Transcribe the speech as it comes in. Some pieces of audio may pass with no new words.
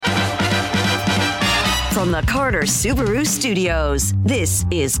From the Carter Subaru Studios, this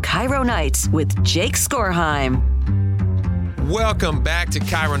is Cairo Nights with Jake Skorheim. Welcome back to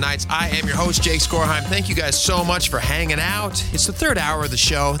Cairo Nights. I am your host, Jake Skorheim. Thank you guys so much for hanging out. It's the third hour of the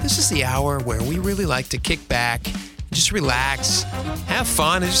show. This is the hour where we really like to kick back, just relax, have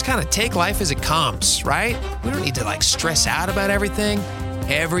fun, and just kind of take life as it comes, right? We don't need to stress out about everything.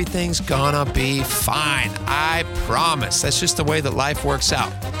 Everything's gonna be fine. I promise. That's just the way that life works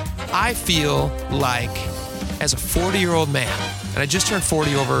out. I feel like, as a 40-year-old man, and I just turned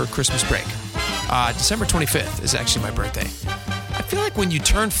 40 over Christmas break. December 25th is actually my birthday. I feel like when you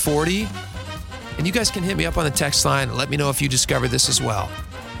turn 40, and you guys can hit me up on the text line and let me know if you discovered this as well.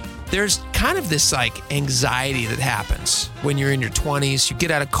 There's kind of this anxiety that happens when you're in your 20s. You get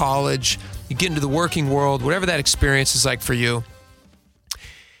out of college, you get into the working world, whatever that experience is like for you.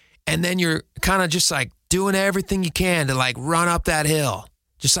 And then you're kind of just doing everything you can to run up that hill.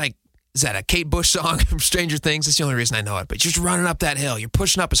 Just is that a Kate Bush song from Stranger Things? That's the only reason I know it. But you're just running up that hill. You're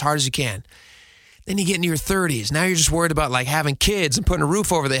pushing up as hard as you can. Then you get into your 30s. Now you're just worried about having kids and putting a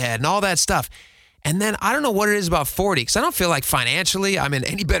roof over their head and all that stuff. And then I don't know what it is about 40, because I don't feel like financially I'm in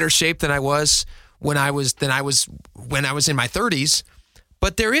any better shape than I was when I was in my 30s.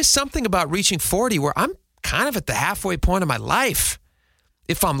 But there is something about reaching 40 where I'm kind of at the halfway point of my life,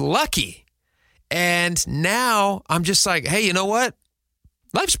 if I'm lucky. And now I'm just hey, you know what?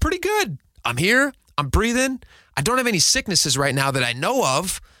 Life's pretty good. I'm here. I'm breathing. I don't have any sicknesses right now that I know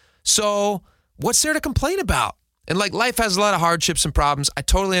of. So what's there to complain about? And life has a lot of hardships and problems. I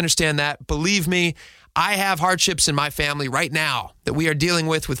totally understand that. Believe me, I have hardships in my family right now that we are dealing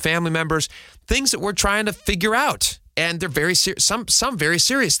with family members, things that we're trying to figure out. And they're very some very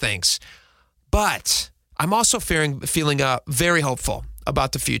serious things. But I'm also feeling very hopeful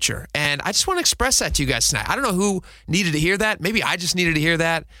about the future. And I just want to express that to you guys tonight. I don't know who needed to hear that. Maybe I just needed to hear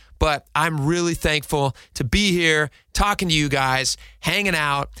that. But I'm really thankful to be here, talking to you guys, hanging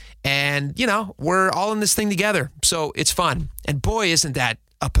out, and, we're all in this thing together. So it's fun. And boy, isn't that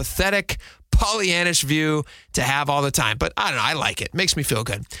a pathetic, Pollyannish view to have all the time. But I don't know, I like it. Makes me feel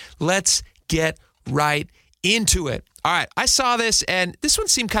good. Let's get right into it. All right, I saw this, and this one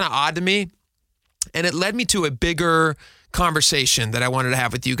seemed kind of odd to me, and it led me to a bigger conversation that I wanted to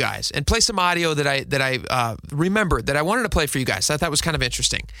have with you guys, and play some audio that I remembered that I wanted to play for you guys. I thought that was kind of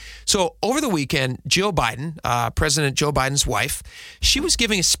interesting. So over the weekend, Jill Biden, President Joe Biden's wife, she was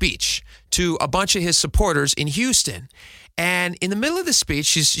giving a speech to a bunch of his supporters in Houston. And in the middle of the speech,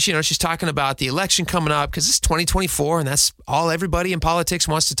 she's talking about the election coming up, because it's 2024, and that's all everybody in politics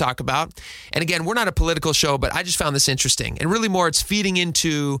wants to talk about. And again, we're not a political show, but I just found this interesting. And really more, it's feeding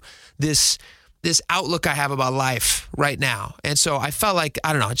into this outlook I have about life right now. And so I felt I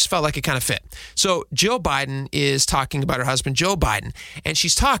just felt like it kind of fit. So Jill Biden is talking about her husband, Joe Biden, and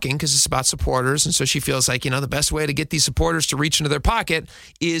she's talking because it's about supporters. And so she feels the best way to get these supporters to reach into their pocket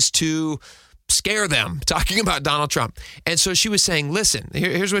is to scare them, talking about Donald Trump. And so she was saying, listen,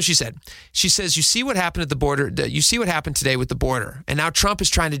 here's what she said. She says, you see what happened at the border. You see what happened today with the border. And now Trump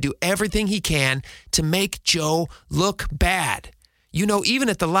is trying to do everything he can to make Joe look bad. Even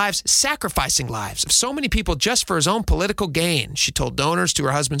at the sacrificing lives of so many people just for his own political gain, she told donors to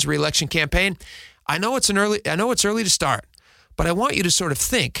her husband's re-election campaign. I know it's early to start, but I want you to sort of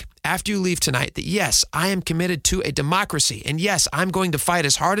think after you leave tonight that yes, I am committed to a democracy, and yes, I'm going to fight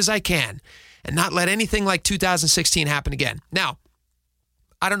as hard as I can and not let anything like 2016 happen again. Now,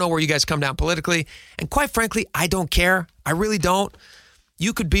 I don't know where you guys come down politically, and quite frankly, I don't care. I really don't.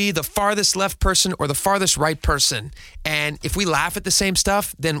 You could be the farthest left person or the farthest right person. And if we laugh at the same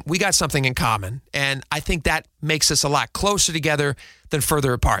stuff, then we got something in common. And I think that makes us a lot closer together than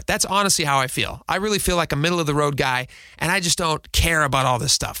further apart. That's honestly how I feel. I really feel like a middle of the road guy, and I just don't care about all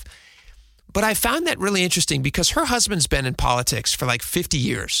this stuff. But I found that really interesting because her husband's been in politics for 50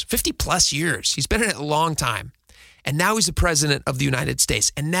 years, 50 plus years. He's been in it a long time. And now he's the president of the United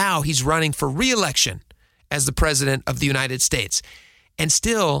States. And now he's running for re-election as the president of the United States. And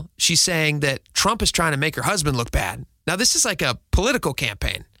still, she's saying that Trump is trying to make her husband look bad. Now, this is like a political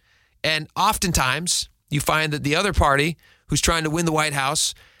campaign. And oftentimes, you find that the other party who's trying to win the White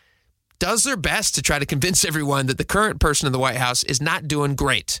House does their best to try to convince everyone that the current person in the White House is not doing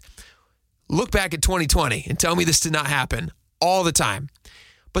great. Look back at 2020 and tell me this did not happen all the time.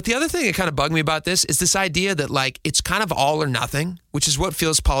 But the other thing that kind of bugged me about this is this idea that it's kind of all or nothing, which is what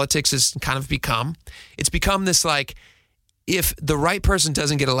feels politics has kind of become. It's become this if the right person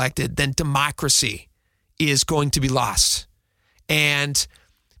doesn't get elected, then democracy is going to be lost. And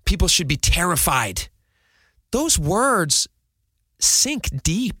people should be terrified. Those words sink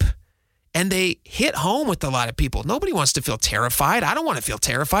deep. And they hit home with a lot of people. Nobody wants to feel terrified. I don't want to feel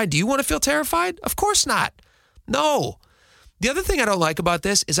terrified. Do you want to feel terrified? Of course not. No. The other thing I don't like about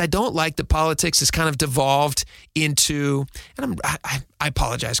this is I don't like that politics has kind of devolved into, and I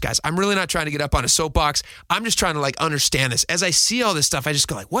apologize, guys. I'm really not trying to get up on a soapbox. I'm just trying to like understand this. As I see all this stuff, I just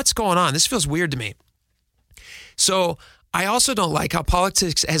go like, what's going on? This feels weird to me. So I also don't like how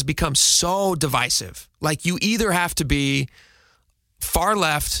politics has become so divisive. Like you either have to be far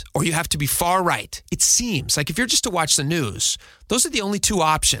left or you have to be far right. It seems like if you're just to watch the news, those are the only two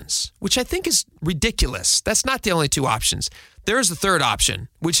options, which I think is ridiculous. That's not the only two options. There is the third option,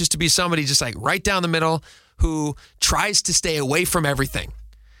 which is to be somebody just like right down the middle who tries to stay away from everything.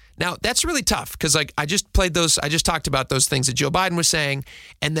 Now, that's really tough because like I just talked about those things that Joe Biden was saying.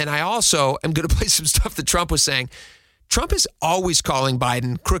 And then I also am going to play some stuff that Trump was saying. Trump is always calling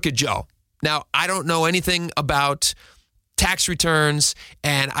Biden Crooked Joe. Now, I don't know anything about tax returns,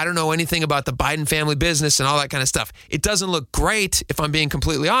 and I don't know anything about the Biden family business and all that kind of stuff. It doesn't look great if I'm being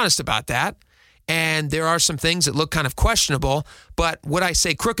completely honest about that. And there are some things that look kind of questionable, but would I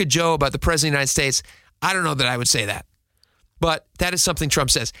say Crooked Joe about the President of the United States? I don't know that I would say that. But that is something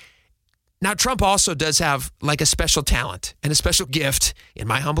Trump says. Now, Trump also does have like a special talent and a special gift, in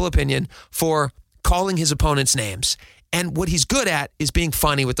my humble opinion, for calling his opponents names. And what he's good at is being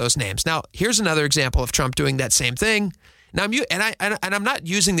funny with those names. Now, here's another example of Trump doing that same thing. Now, I'm not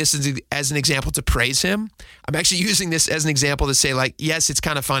using this as an example to praise him. I'm actually using this as an example to say, like, yes, it's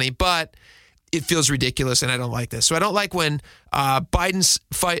kind of funny, but it feels ridiculous, and I don't like this. So I don't like when Biden's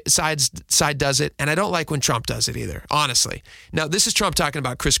side does it, and I don't like when Trump does it either, honestly. Now, this is Trump talking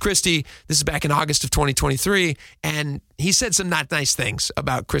about Chris Christie. This is back in August of 2023, and he said some not nice things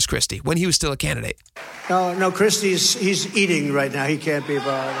about Chris Christie when he was still a candidate. No, he's eating right now. He can't be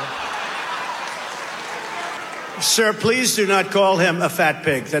bothered. Sir, please do not call him a fat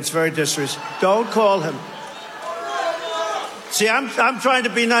pig. That's very disrespectful. Don't call him. See, I'm trying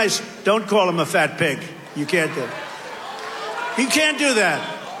to be nice. Don't call him a fat pig. You can't do it. You can't do that.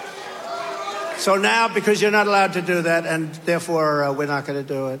 So now, because you're not allowed to do that, and therefore we're not going to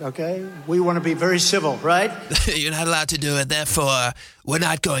do it, okay? We want to be very civil, right? You're not allowed to do it, therefore we're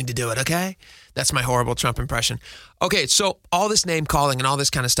not going to do it, okay? That's my horrible Trump impression. Okay, so all this name calling and all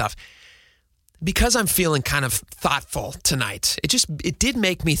this kind of stuff. Because I'm feeling kind of thoughtful tonight, it did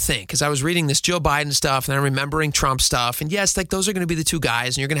make me think as I was reading this Joe Biden stuff and I'm remembering Trump stuff. And yes, like those are going to be the two guys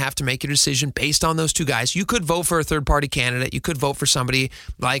and you're going to have to make your decision based on those two guys. You could vote for a third party candidate. You could vote for somebody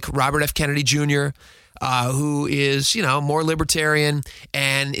like Robert F. Kennedy Jr., who is, more libertarian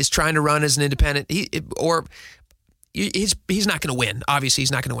and is trying to run as an independent. He's not going to win. Obviously,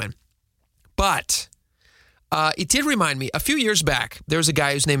 he's not going to win. But it did remind me, a few years back, there was a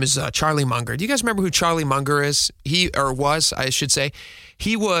guy whose name is Charlie Munger. Do you guys remember who Charlie Munger is? He was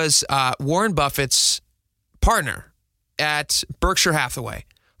Warren Buffett's partner at Berkshire Hathaway.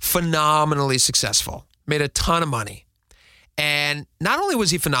 Phenomenally successful. Made a ton of money. And not only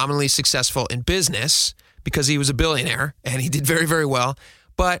was he phenomenally successful in business, because he was a billionaire, and he did very, very well,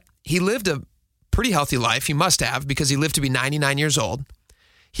 but he lived a pretty healthy life. He must have, because he lived to be 99 years old.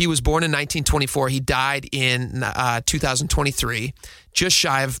 He was born in 1924. He died in 2023, just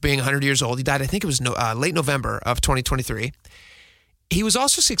shy of being 100 years old. He died, I think it was late November of 2023. He was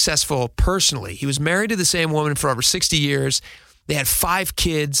also successful personally. He was married to the same woman for over 60 years. They had 5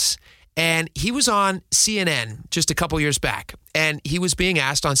 kids, and he was on CNN just a couple years back. And he was being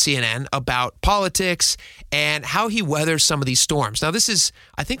asked on CNN about politics and how he weathers some of these storms. Now,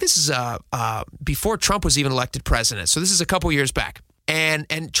 I think this is before Trump was even elected president. So this is a couple years back.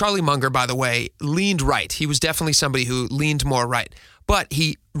 And Charlie Munger, by the way, leaned right. He was definitely somebody who leaned more right. But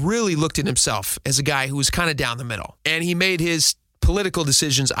he really looked at himself as a guy who was kind of down the middle. And he made his political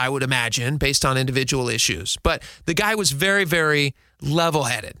decisions, I would imagine, based on individual issues. But the guy was very, very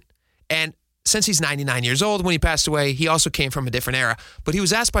level-headed. And since he's 99 years old when he passed away, he also came from a different era. But he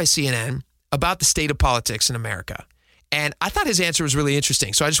was asked by CNN about the state of politics in America. And I thought his answer was really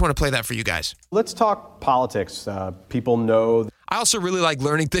interesting. So I just want to play that for you guys. Let's talk politics. People know. I also really like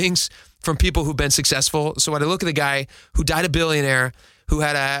learning things from people who've been successful. So when I look at the guy who died a billionaire, who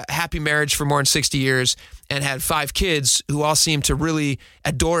had a happy marriage for more than 60 years and had 5 kids who all seem to really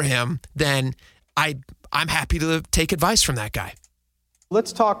adore him, then I'm happy to take advice from that guy.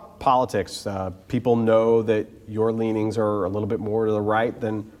 Let's talk politics. People know that your leanings are a little bit more to the right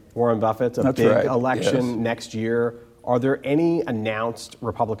than Warren Buffett's. That's big right. Election next year. Are there any announced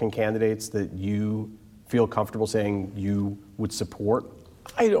Republican candidates that you feel comfortable saying you would support?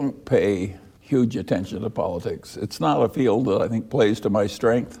 I don't pay huge attention to politics. It's not a field that I think plays to my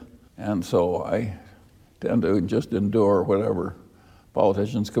strength, and so I tend to just endure whatever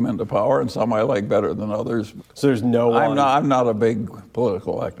politicians come into power, and some I like better than others. So there's no one. I'm not a big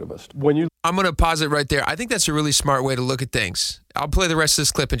political activist. I'm going to pause it right there. I think that's a really smart way to look at things. I'll play the rest of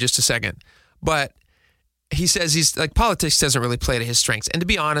this clip in just a second. But he says he's like, politics doesn't really play to his strengths. And to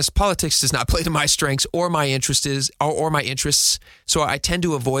be honest, politics does not play to my strengths or my interests or my interests. So I tend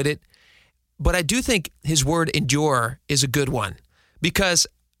to avoid it. But I do think his word endure is a good one, because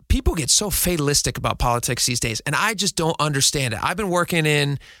people get so fatalistic about politics these days, and I just don't understand it. I've been working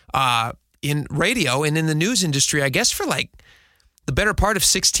in radio and in the news industry, I guess, for like the better part of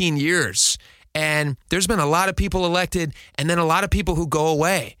 16 years. And there's been a lot of people elected and then a lot of people who go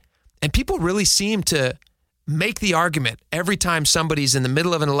away. And people really seem to make the argument every time somebody's in the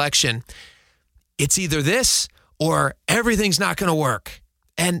middle of an election, it's either this or everything's not going to work.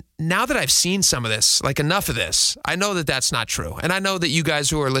 And now that I've seen some of this, like enough of this, I know that that's not true. And I know that you guys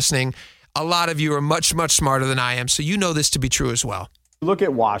who are listening, a lot of you are much, much smarter than I am. So you know this to be true as well. Look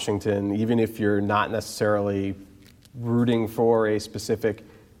at Washington, even if you're not necessarily rooting for a specific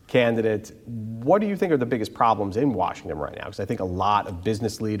candidate, what do you think are the biggest problems in Washington right now? Because I think a lot of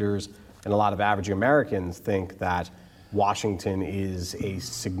business leaders and a lot of average Americans think that Washington is a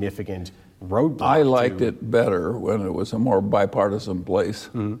significant roadblock. I liked it better when it was a more bipartisan place.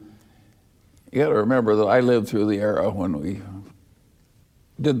 Mm-hmm. You got to remember that I lived through the era when we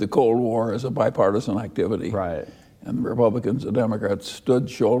did the Cold War as a bipartisan activity. Right. And the Republicans and Democrats stood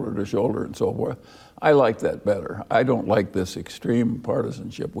shoulder to shoulder and so forth. I like that better. I don't like this extreme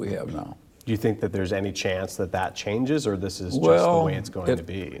partisanship we have now. Do you think that there's any chance that that changes, or this is just the way it's going to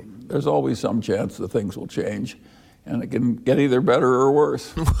be? There's always some chance that things will change, and it can get either better or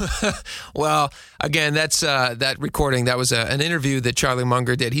worse. Well, again, that's that recording. That was an interview that Charlie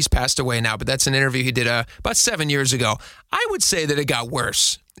Munger did. He's passed away now, but that's an interview he did about 7 years ago. I would say that it got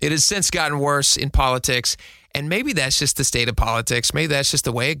worse. It has since gotten worse in politics. And maybe that's just the state of politics. Maybe that's just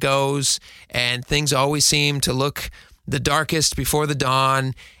the way it goes. And things always seem to look the darkest before the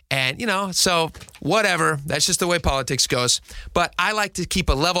dawn. And, so whatever. That's just the way politics goes. But I like to keep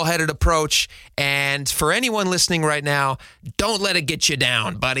a level-headed approach. And for anyone listening right now, don't let it get you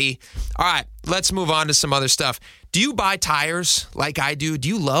down, buddy. All right, let's move on to some other stuff. Do you buy tires like I do? Do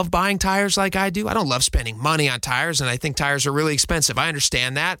you love buying tires like I do? I don't love spending money on tires, and I think tires are really expensive. I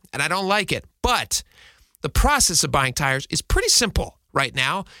understand that, and I don't like it. But the process of buying tires is pretty simple right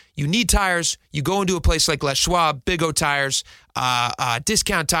now. You need tires. You go into a place like Les Schwab, Big O Tires,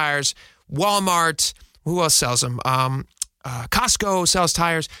 Discount Tires, Walmart. Who else sells them? Costco sells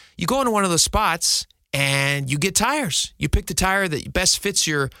tires. You go into one of those spots and you get tires. You pick the tire that best fits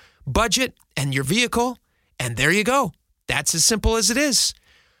your budget and your vehicle, and there you go. That's as simple as it is.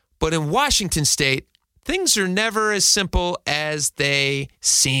 But in Washington State, things are never as simple as they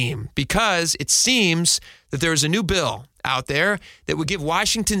seem, because it seems that there is a new bill out there that would give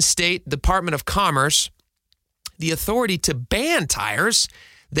Washington State Department of Commerce the authority to ban tires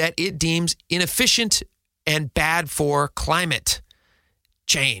that it deems inefficient and bad for climate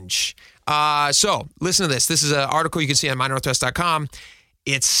change. So listen to this. This is an article you can see on mynorthwest.com.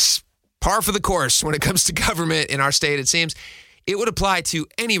 It's par for the course when it comes to government in our state, it seems. It would apply to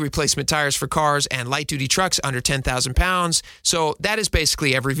any replacement tires for cars and light-duty trucks under 10,000 pounds. So that is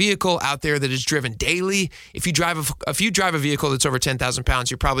basically every vehicle out there that is driven daily. If you drive a vehicle that's over 10,000 pounds,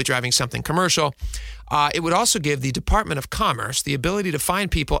 you're probably driving something commercial. It would also give the Department of Commerce the ability to fine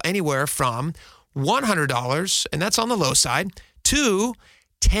people anywhere from $100, and that's on the low side, to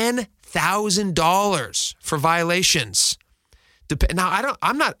 $10,000 for violations. Now,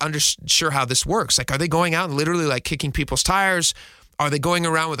 I'm not sure how this works. Like, are they going out and literally like kicking people's tires? Are they going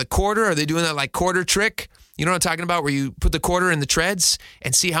around with a quarter? Are they doing that like quarter trick? You know what I'm talking about, where you put the quarter in the treads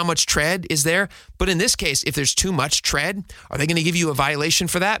and see how much tread is there? But in this case, if there's too much tread, are they going to give you a violation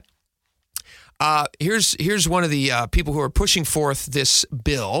for that? Here's one of the people who are pushing forth this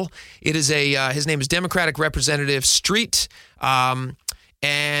bill. It is his name is Democratic Representative Street.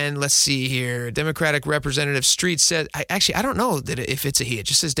 And let's see here. Democratic Representative Street said, I don't know that if it's a he. It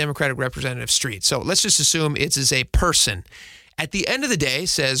just says Democratic Representative Street. So let's just assume it's as a person. At the end of the day,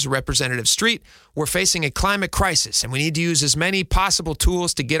 says Representative Street, we're facing a climate crisis, and we need to use as many possible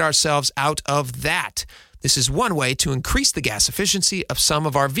tools to get ourselves out of that. This is one way to increase the gas efficiency of some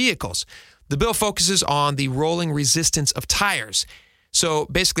of our vehicles. The bill focuses on the rolling resistance of tires. So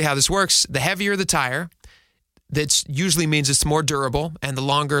basically how this works, the heavier the tire, that usually means it's more durable and the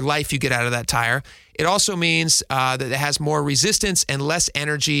longer life you get out of that tire. It also means that it has more resistance and less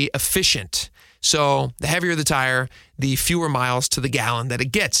energy efficient. So the heavier the tire, the fewer miles to the gallon that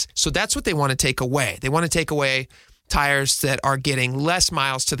it gets. So that's what they want to take away. They want to take away tires that are getting less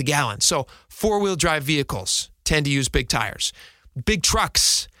miles to the gallon. So four-wheel drive vehicles tend to use big tires. big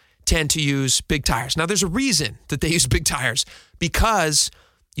trucks tend to use big tires. Now, there's a reason that they use big tires, because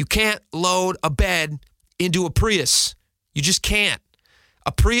you can't load a bed into a Prius. You just can't.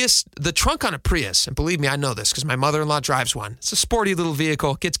 A Prius, the trunk on a Prius, and believe me, I know this because my mother-in-law drives one. It's a sporty little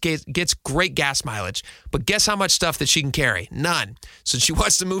vehicle, gets great gas mileage, but guess how much stuff that she can carry? None. So she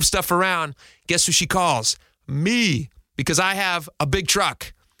wants to move stuff around. Guess who she calls? Me, because I have a big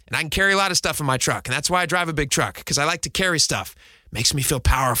truck, and I can carry a lot of stuff in my truck, and that's why I drive a big truck, because I like to carry stuff. Makes me feel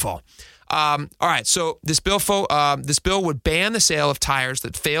powerful. All right, so this bill would ban the sale of tires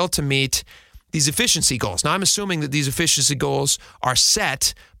that fail to meet these efficiency goals. Now, I'm assuming that these efficiency goals are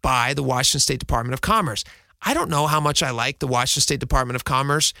set by the Washington State Department of Commerce. I don't know how much I like the Washington State Department of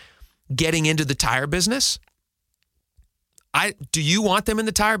Commerce getting into the tire business. Do you want them in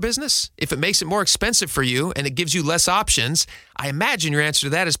the tire business? If it makes it more expensive for you and it gives you less options, I imagine your answer to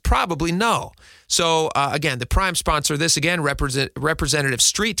that is probably no. So again, the prime sponsor of this, again, Representative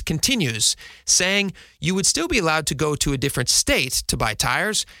Street, continues saying you would still be allowed to go to a different state to buy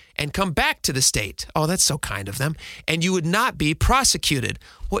tires and come back to the state. Oh, that's so kind of them. And you would not be prosecuted.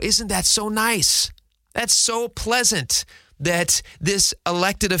 Well, isn't that so nice? That's so pleasant that this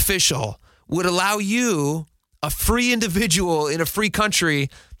elected official would allow you, a free individual in a free country,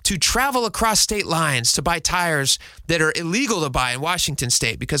 to travel across state lines to buy tires that are illegal to buy in Washington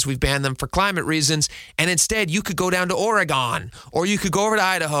State because we've banned them for climate reasons. And instead, you could go down to Oregon or you could go over to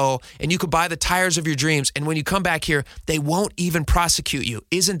Idaho and you could buy the tires of your dreams. And when you come back here, they won't even prosecute you.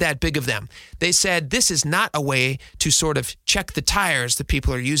 Isn't that big of them? They said this is not a way to sort of check the tires that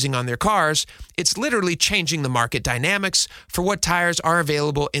people are using on their cars. It's literally changing the market dynamics for what tires are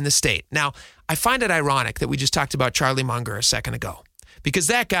available in the state. Now, I find it ironic that we just talked about Charlie Munger a second ago, because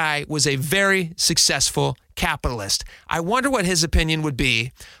that guy was a very successful capitalist. I wonder what his opinion would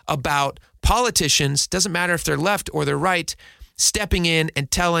be about politicians, doesn't matter if they're left or they're right, stepping in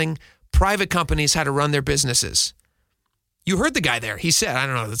and telling private companies how to run their businesses. You heard the guy there. He said, I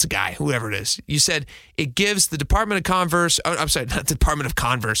don't know if it's a guy, whoever it is. You said it gives the Department of Commerce, I'm sorry, not the Department of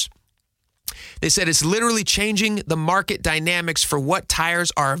Commerce. They said it's literally changing the market dynamics for what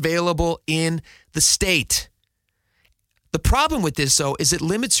tires are available in the state. The problem with this, though, is it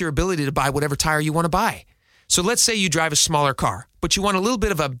limits your ability to buy whatever tire you want to buy. So let's say you drive a smaller car, but you want a little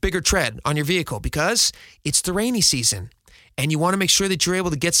bit of a bigger tread on your vehicle because it's the rainy season and you want to make sure that you're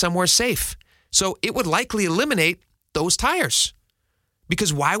able to get somewhere safe. So it would likely eliminate those tires.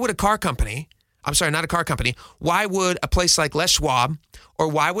 Because why would a car company, I'm sorry, not a car company, why would a place like Les Schwab or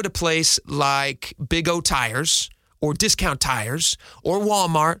why would a place like Big O Tires or Discount Tires or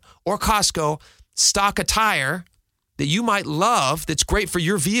Walmart or Costco stock a tire that you might love that's great for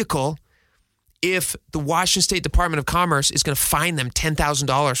your vehicle if the Washington State Department of Commerce is going to fine them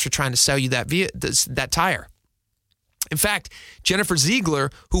 $10,000 for trying to sell you that tire? In fact, Jennifer Ziegler,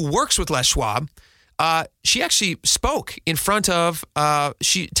 who works with Les Schwab, she actually spoke in front of,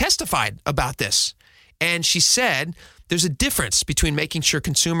 she testified about this. And she said there's a difference between making sure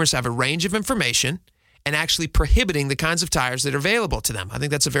consumers have a range of information and actually prohibiting the kinds of tires that are available to them. I think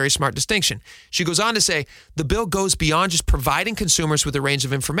that's a very smart distinction. She goes on to say, the bill goes beyond just providing consumers with a range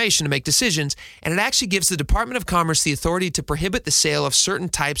of information to make decisions, and it actually gives the Department of Commerce the authority to prohibit the sale of certain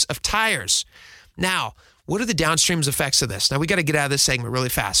types of tires. Now, what are the downstream effects of this? Now, we got to get out of this segment really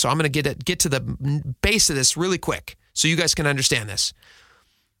fast, so I'm going to get to the base of this really quick so you guys can understand this.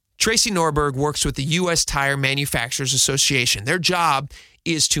 Tracy Norberg works with the U.S. Tire Manufacturers Association. Their job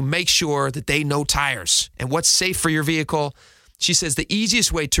is to make sure that they know tires and what's safe for your vehicle. She says the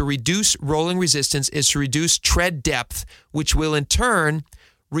easiest way to reduce rolling resistance is to reduce tread depth, which will in turn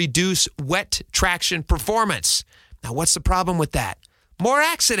reduce wet traction performance. Now, what's the problem with that? More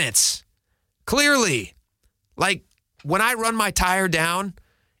accidents. Clearly. Like when I run my tire down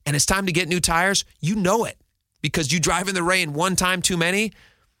and it's time to get new tires, you know it because you drive in the rain one time too many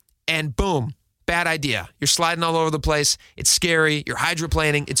and boom, bad idea. You're sliding all over the place. It's scary. You're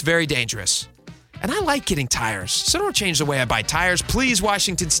hydroplaning. It's very dangerous. And I like getting tires, so don't change the way I buy tires. Please,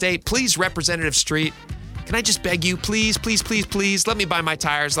 Washington State. Please, Representative Street. Can I just beg you, please, please, please, please, let me buy my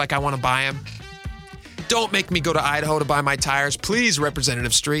tires like I want to buy them. Don't make me go to Idaho to buy my tires. Please,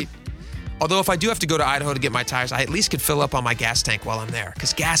 Representative Street. Although if I do have to go to Idaho to get my tires, I at least could fill up on my gas tank while I'm there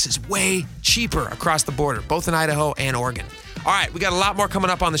because gas is way cheaper across the border, both in Idaho and Oregon. All right, we got a lot more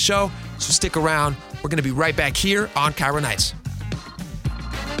coming up on the show, so stick around. We're going to be right back here on Cairo Nights.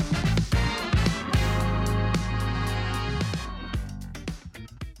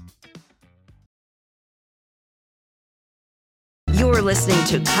 You're listening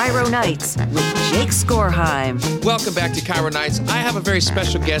to Cairo Nights with Jake Skorheim. Welcome back to Cairo Nights. I have a very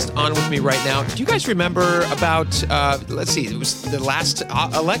special guest on with me right now. Do you guys remember about, let's see, it was the last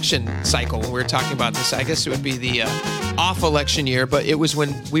election cycle when we were talking about this. I guess it would be the off election year, but it was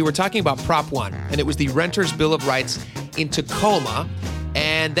when we were talking about Prop 1, and it was the Renters' Bill of Rights in Tacoma.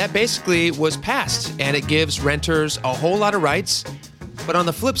 And that basically was passed, and it gives renters a whole lot of rights. But on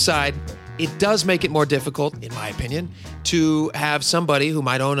the flip side, it does make it more difficult, in my opinion, to have somebody who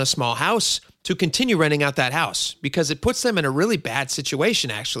might own a small house to continue renting out that house because it puts them in a really bad situation,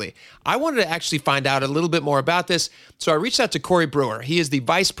 actually. I wanted to actually find out a little bit more about this, so I reached out to Cory Brewer. He is the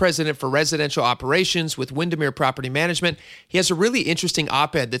Vice President for Residential Operations with Windermere Property Management. He has a really interesting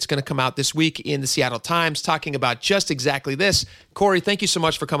op-ed that's going to come out this week in the Seattle Times talking about just exactly this. Cory, thank you so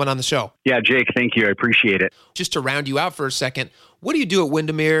much for coming on the show. Yeah, Jake, thank you. I appreciate it. Just to round you out for a second, what do you do at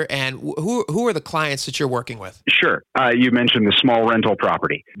Windermere, and who are the clients that you're working with? Sure. You mentioned the small rental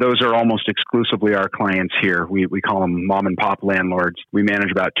property. Those are almost exclusively our clients here. We call them mom and pop landlords. We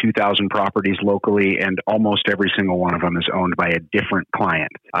manage about 2,000 properties locally, and almost every single one of them is owned by a different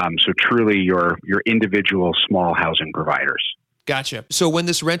client. So truly your individual small housing providers. Gotcha. So when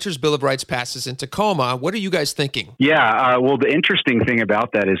this Renters' Bill of Rights passes in Tacoma, what are you guys thinking? Yeah, well, the interesting thing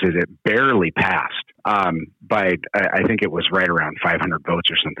about that is it barely passed by, I think it was right around 500 votes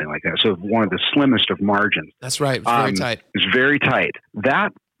or something like that. So one of the slimmest of margins. That's right. It's very tight. It's very tight.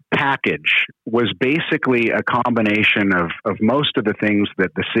 That package was basically a combination of most of the things that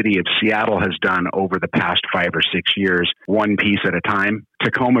the city of Seattle has done over the past 5 or 6 years, one piece at a time.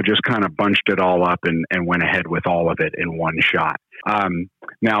 Tacoma just kind of bunched it all up and went ahead with all of it in one shot.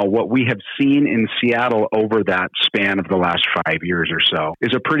 Now, what we have seen in Seattle over that span of the last 5 years or so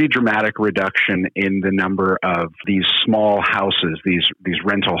is a pretty dramatic reduction in the number of these small houses, these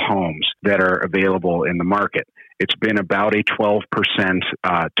rental homes that are available in the market. It's been about a 12%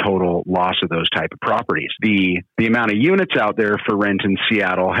 total loss of those type of properties. The amount of units out there for rent in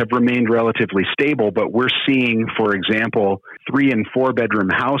Seattle have remained relatively stable, but we're seeing, for example, 3 and 4 bedroom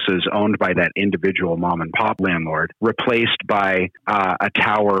houses owned by that individual mom and pop landlord replaced by a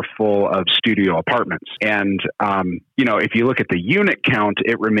tower full of studio apartments. And, if you look at the unit count,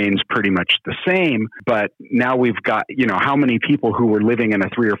 it remains pretty much the same, but now we've got, how many people who were living in a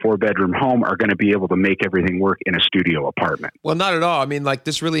 3 or 4 bedroom home are going to be able to make everything work in a studio apartment? Well, not at all. I mean,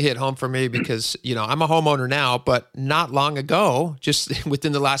 this really hit home for me because, I'm a homeowner now, but not long ago, just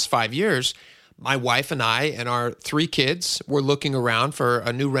within the last 5 years, my wife and I and our 3 kids were looking around for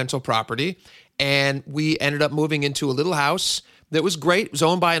a new rental property, and we ended up moving into a little house that was great. It was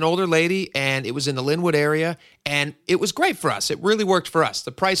owned by an older lady, and it was in the Linwood area, and it was great for us. It really worked for us.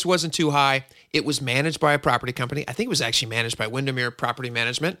 The price wasn't too high. It was managed by a property company. I think it was actually managed by Windermere Property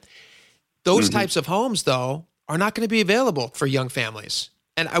Management. Those types of homes, though, are not going to be available for young families.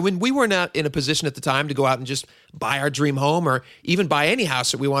 And when we were not in a position at the time to go out and just buy our dream home or even buy any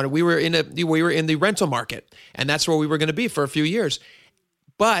house that we wanted, we were in the rental market, and that's where we were going to be for a few years.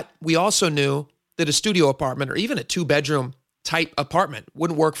 But we also knew that a studio apartment or even a 2-bedroom type apartment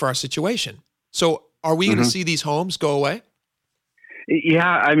wouldn't work for our situation. So are we going to see these homes go away? Yeah,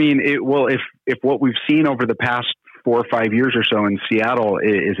 I mean, if what we've seen over the past 4 or 5 years or so in Seattle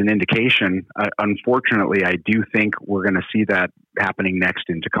is an indication, unfortunately, I do think we're going to see that happening next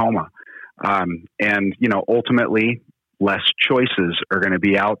in Tacoma. And, ultimately, less choices are going to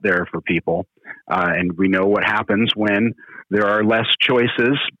be out there for people. And we know what happens when there are less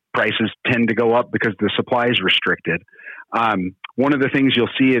choices. Prices tend to go up because the supply is restricted. One of the things you'll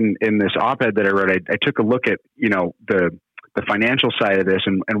see in this op-ed that I wrote, I took a look at, the financial side of this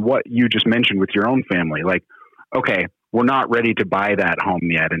and what you just mentioned with your own family. Like, okay, we're not ready to buy that home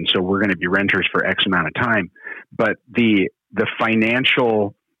yet, and so we're going to be renters for X amount of time. But the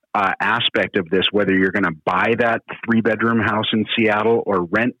financial aspect of this, whether you're going to buy that 3-bedroom house in Seattle or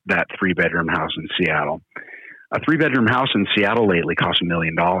rent that 3-bedroom house in Seattle, a 3-bedroom house in Seattle lately costs $1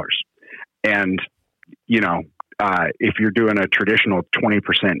 million. And, if you're doing a traditional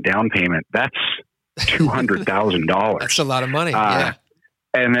 20% down payment, that's $200,000. That's a lot of money. Yeah.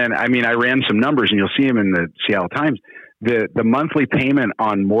 And then, I ran some numbers, and you'll see them in the Seattle Times. The monthly payment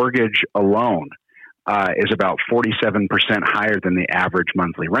on mortgage alone is about 47% higher than the average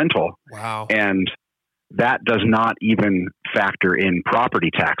monthly rental. Wow. And that does not even factor in property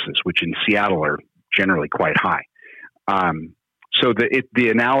taxes, which in Seattle are generally quite high. So the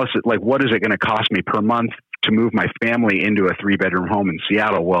analysis, like, what is it going to cost me per month to move my family into a 3-bedroom home in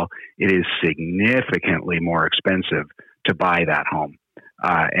Seattle? Well, it is significantly more expensive to buy that home.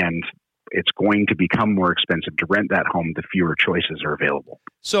 And it's going to become more expensive to rent that home, the fewer choices are available.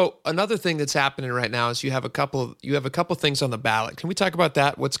 So another thing that's happening right now is you have a couple things on the ballot. Can we talk about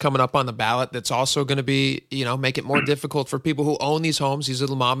that? What's coming up on the ballot that's also going to be, make it more difficult for people who own these homes, these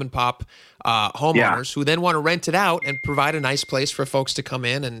little mom and pop homeowners who then want to rent it out and provide a nice place for folks to come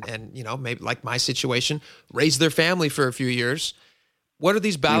in and maybe like my situation, raise their family for a few years. What are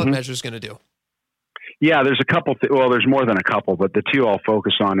these ballot measures going to do? Yeah, there's a couple. There's more than a couple, but the two I'll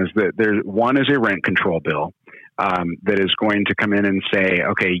focus on is that one is a rent control bill that is going to come in and say,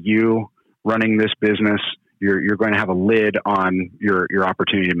 okay, you running this business, you're going to have a lid on your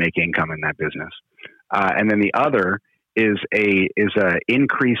opportunity to make income in that business. And then the other is a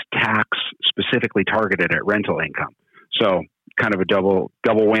increased tax specifically targeted at rental income. So kind of a double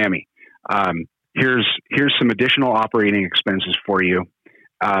whammy. Here's some additional operating expenses for you.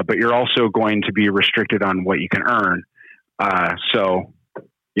 But you're also going to be restricted on what you can earn. So,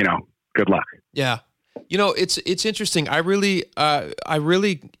 good luck. Yeah. It's interesting. I really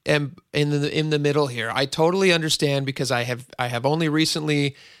am in the middle here. I totally understand because I have only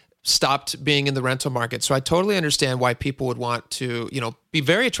recently stopped being in the rental market. So I totally understand why people would want to, be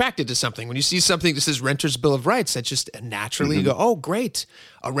very attracted to something. When you see something that says Renter's Bill of Rights, that just naturally you go, oh, great.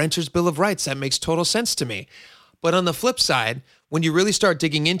 A Renter's Bill of Rights. That makes total sense to me. But on the flip side, when you really start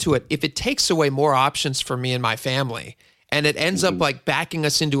digging into it, if it takes away more options for me and my family, and it ends up like backing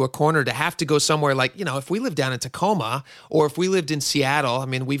us into a corner to have to go somewhere like, if we lived down in Tacoma or if we lived in Seattle, I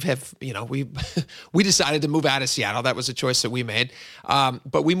mean, we decided to move out of Seattle. That was a choice that we made.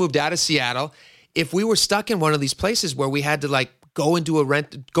 But we moved out of Seattle. If we were stuck in one of these places where we had to go into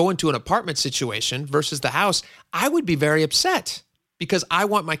an apartment situation versus the house, I would be very upset. Because I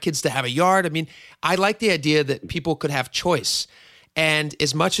want my kids to have a yard. I mean, I like the idea that people could have choice. And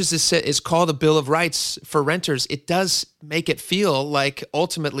as much as this is called a Bill of Rights for renters, it does make it feel like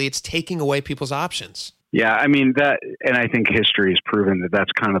ultimately it's taking away people's options. Yeah, I mean, and I think history has proven that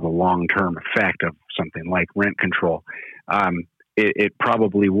that's kind of the long-term effect of something like rent control. It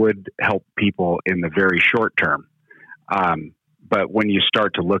probably would help people in the very short term. But when you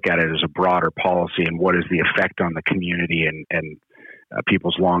start to look at it as a broader policy and what is the effect on the community and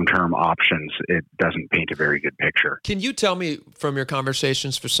people's long-term options, it doesn't paint a very good picture. Can you tell me from your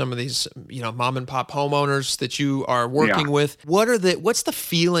conversations for some of these, mom and pop homeowners that you are working with, what's the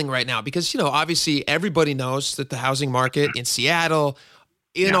feeling right now? Because, obviously everybody knows that the housing market in Seattle,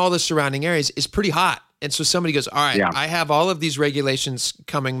 in all the surrounding areas is pretty hot. And so somebody goes, all right, I have all of these regulations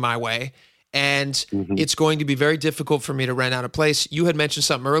coming my way, and it's going to be very difficult for me to rent out a place. You had mentioned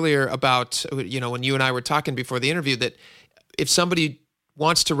something earlier about, when you and I were talking before the interview, that if somebody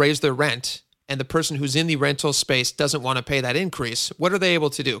wants to raise their rent and the person who's in the rental space doesn't want to pay that increase, what are they able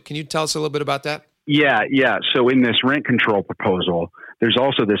to do? Can you tell us a little bit about that? Yeah. So in this rent control proposal, there's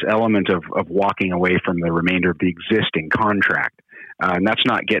also this element of walking away from the remainder of the existing contract. And that's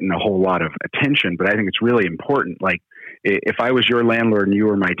not getting a whole lot of attention, but I think it's really important. Like if I was your landlord and you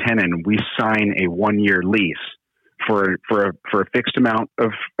were my tenant and we sign a 1-year lease for a fixed amount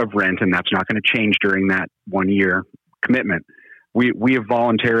of rent, and that's not going to change during that 1-year commitment, we have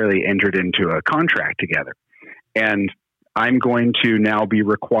voluntarily entered into a contract together. And I'm going to now be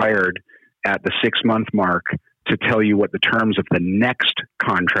required at the 6-month mark to tell you what the terms of the next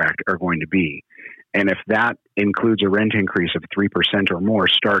contract are going to be. And if that includes a rent increase of 3% or more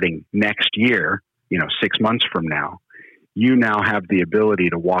starting next year, 6 months from now, you now have the ability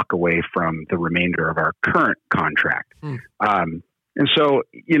to walk away from the remainder of our current contract. And so,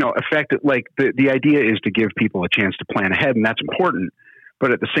 the idea is to give people a chance to plan ahead, and that's important.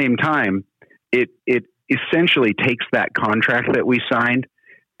 But at the same time, it essentially takes that contract that we signed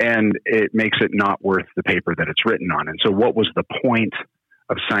and it makes it not worth the paper that it's written on. And so what was the point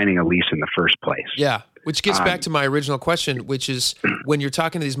of signing a lease in the first place? Yeah, which gets back to my original question, which is when you're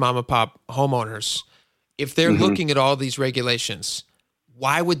talking to these mom and pop homeowners, if they're looking at all these regulations,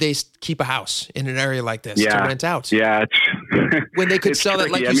 why would they keep a house in an area like this to rent out? Yeah, when they could sell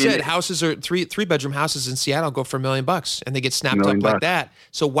it, like you said, houses are three-bedroom houses in Seattle go for $1 million and they get snapped up like that.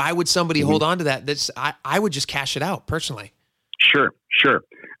 So why would somebody hold on to that? I would just cash it out personally. Sure.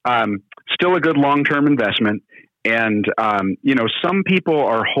 Still a good long-term investment. And, some people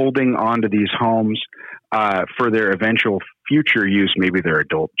are holding on to these homes for their eventual future use. Maybe they're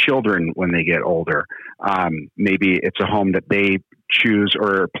adult children when they get older. Maybe it's a home that they choose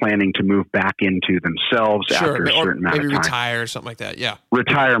or are planning to move back into themselves after a certain amount of time. Maybe retire or something like that. Yeah.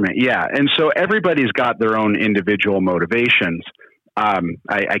 Retirement. Yeah. And so everybody's got their own individual motivations.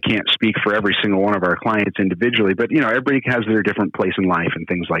 I can't speak for every single one of our clients individually, but everybody has their different place in life and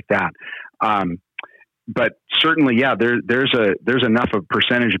things like that. but certainly, yeah, there's enough of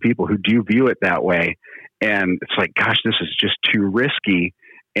percentage of people who do view it that way. And it's like, gosh, this is just too risky.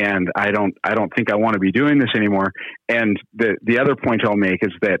 And I don't think I want to be doing this anymore. And the other point I'll make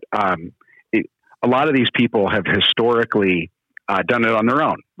is that a lot of these people have historically done it on their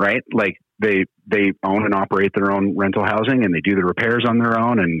own, right? Like they own and operate their own rental housing, and they do the repairs on their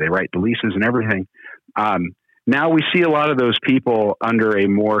own, and they write the leases and everything. Now we see a lot of those people under a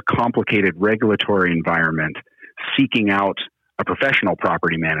more complicated regulatory environment seeking out a professional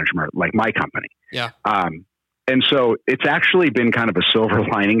property manager like my company. Yeah. And so it's actually been kind of a silver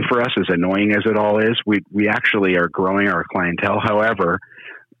lining for us, as annoying as it all is. We actually are growing our clientele. However,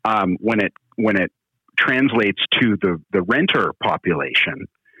 when it translates to the renter population,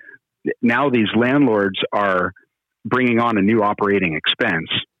 now these landlords are bringing on a new operating expense.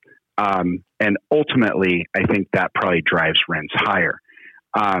 And ultimately, I think that probably drives rents higher.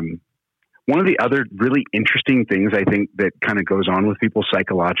 One of the other really interesting things I think that kind of goes on with people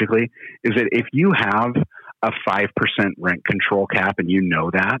psychologically is that if you have a 5% rent control cap and you know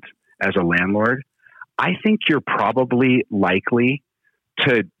that as a landlord, I think you're probably likely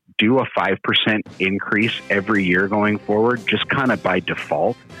to do a 5% increase every year going forward, just kind of by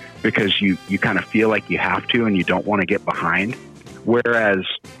default, because you kind of feel like you have to and you don't want to get behind. Whereas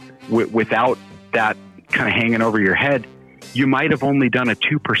without that kind of hanging over your head, you might have only done a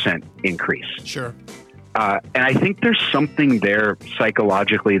 2% increase. Sure. And I think there's something there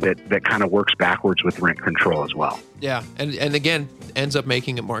psychologically that kind of works backwards with rent control as well. Yeah. And again, ends up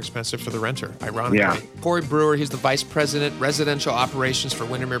making it more expensive for the renter, ironically. Yeah. Cory Brewer, he's the Vice President, Residential Operations for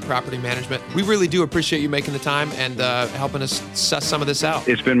Windermere Property Management. We really do appreciate you making the time and helping us suss some of this out.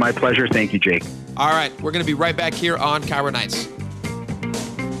 It's been my pleasure. Thank you, Jake. All right. We're going to be right back here on Cairo Nights.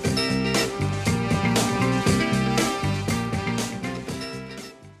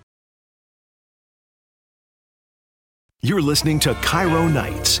 You're listening to Cairo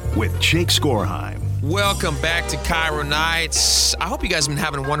Nights with Jake Skorheim. Welcome back to Cairo Nights. I hope you guys have been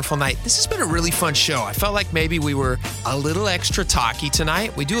having a wonderful night. This has been a really fun show. I felt like maybe we were a little extra talky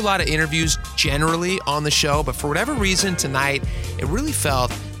tonight. We do a lot of interviews generally on the show, but for whatever reason tonight, it really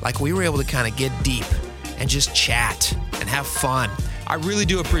felt like we were able to kind of get deep and just chat and have fun. I really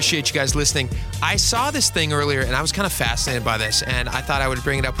do appreciate you guys listening. I saw this thing earlier and I was kind of fascinated by this, and I thought I would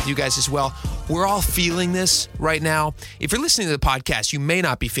bring it up with you guys as well. We're all feeling this right now. If you're listening to the podcast, you may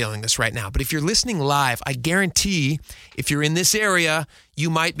not be feeling this right now, but if you're listening live, I guarantee if you're in this area, you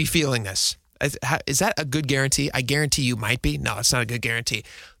might be feeling this. Is that a good guarantee? I guarantee you might be. No, it's not a good guarantee.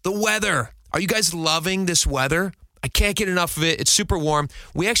 The weather. Are you guys loving this weather? I can't get enough of it. It's super warm.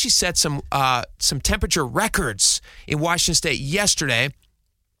 We actually set some temperature records in Washington State yesterday.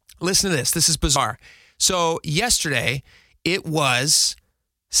 Listen to this. This is bizarre. So yesterday, it was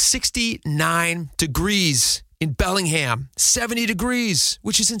 69 degrees in Bellingham, 70 degrees,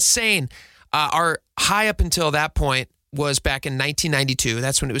 which is insane. Our high up until that point was back in 1992.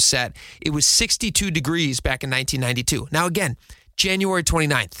 That's when it was set. It was 62 degrees back in 1992. Now again, January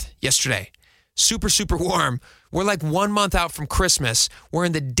 29th, yesterday. Super, super warm. We're like 1 month out from Christmas. We're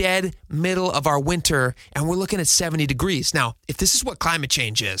in the dead middle of our winter, and we're looking at 70 degrees. Now, if this is what climate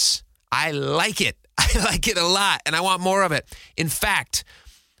change is, I like it. I like it a lot, and I want more of it. In fact,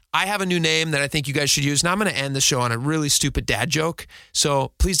 I have a new name that I think you guys should use. Now I'm going to end the show on a really stupid dad joke,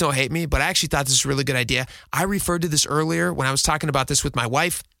 so please don't hate me, but I actually thought this was a really good idea. I referred to this earlier when I was talking about this with my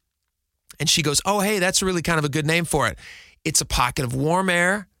wife, and she goes, oh, hey, that's really kind of a good name for it. It's a pocket of warm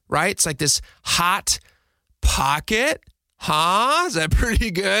air, right? It's like this hot pocket. Huh? Is that pretty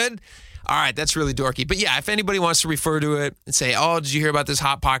good? All right, that's really dorky. But yeah, if anybody wants to refer to it and say, oh, did you hear about this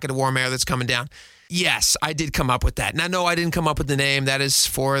hot pocket of warm air that's coming down? Yes, I did come up with that. Now, no, I didn't come up with the name. That is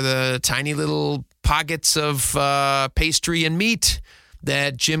for the tiny little pockets of pastry and meat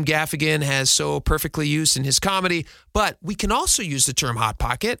that Jim Gaffigan has so perfectly used in his comedy. But we can also use the term hot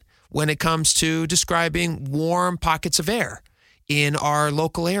pocket when it comes to describing warm pockets of air in our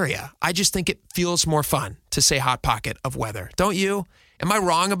local area. I just think it feels more fun to say hot pocket of weather. Don't you? Am I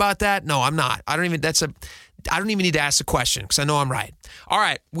wrong about that? No, I'm not. I don't even need to ask the question because I know I'm right. All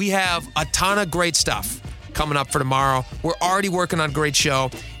right, we have a ton of great stuff coming up for tomorrow. We're already working on a great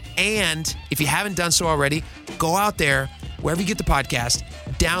show. And if you haven't done so already, go out there, wherever you get the podcast,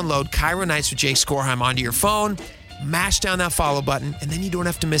 download Cairo Nights with Jake Skorheim onto your phone, mash down that follow button, and then you don't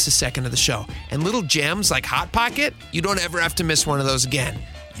have to miss a second of the show. And little gems like Hot Pocket, you don't ever have to miss one of those again.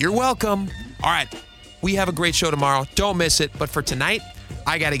 You're welcome. All right, we have a great show tomorrow. Don't miss it. But for tonight,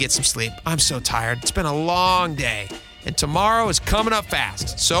 I got to get some sleep. I'm so tired. It's been a long day. And tomorrow is coming up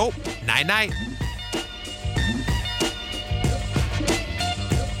fast. So, night-night.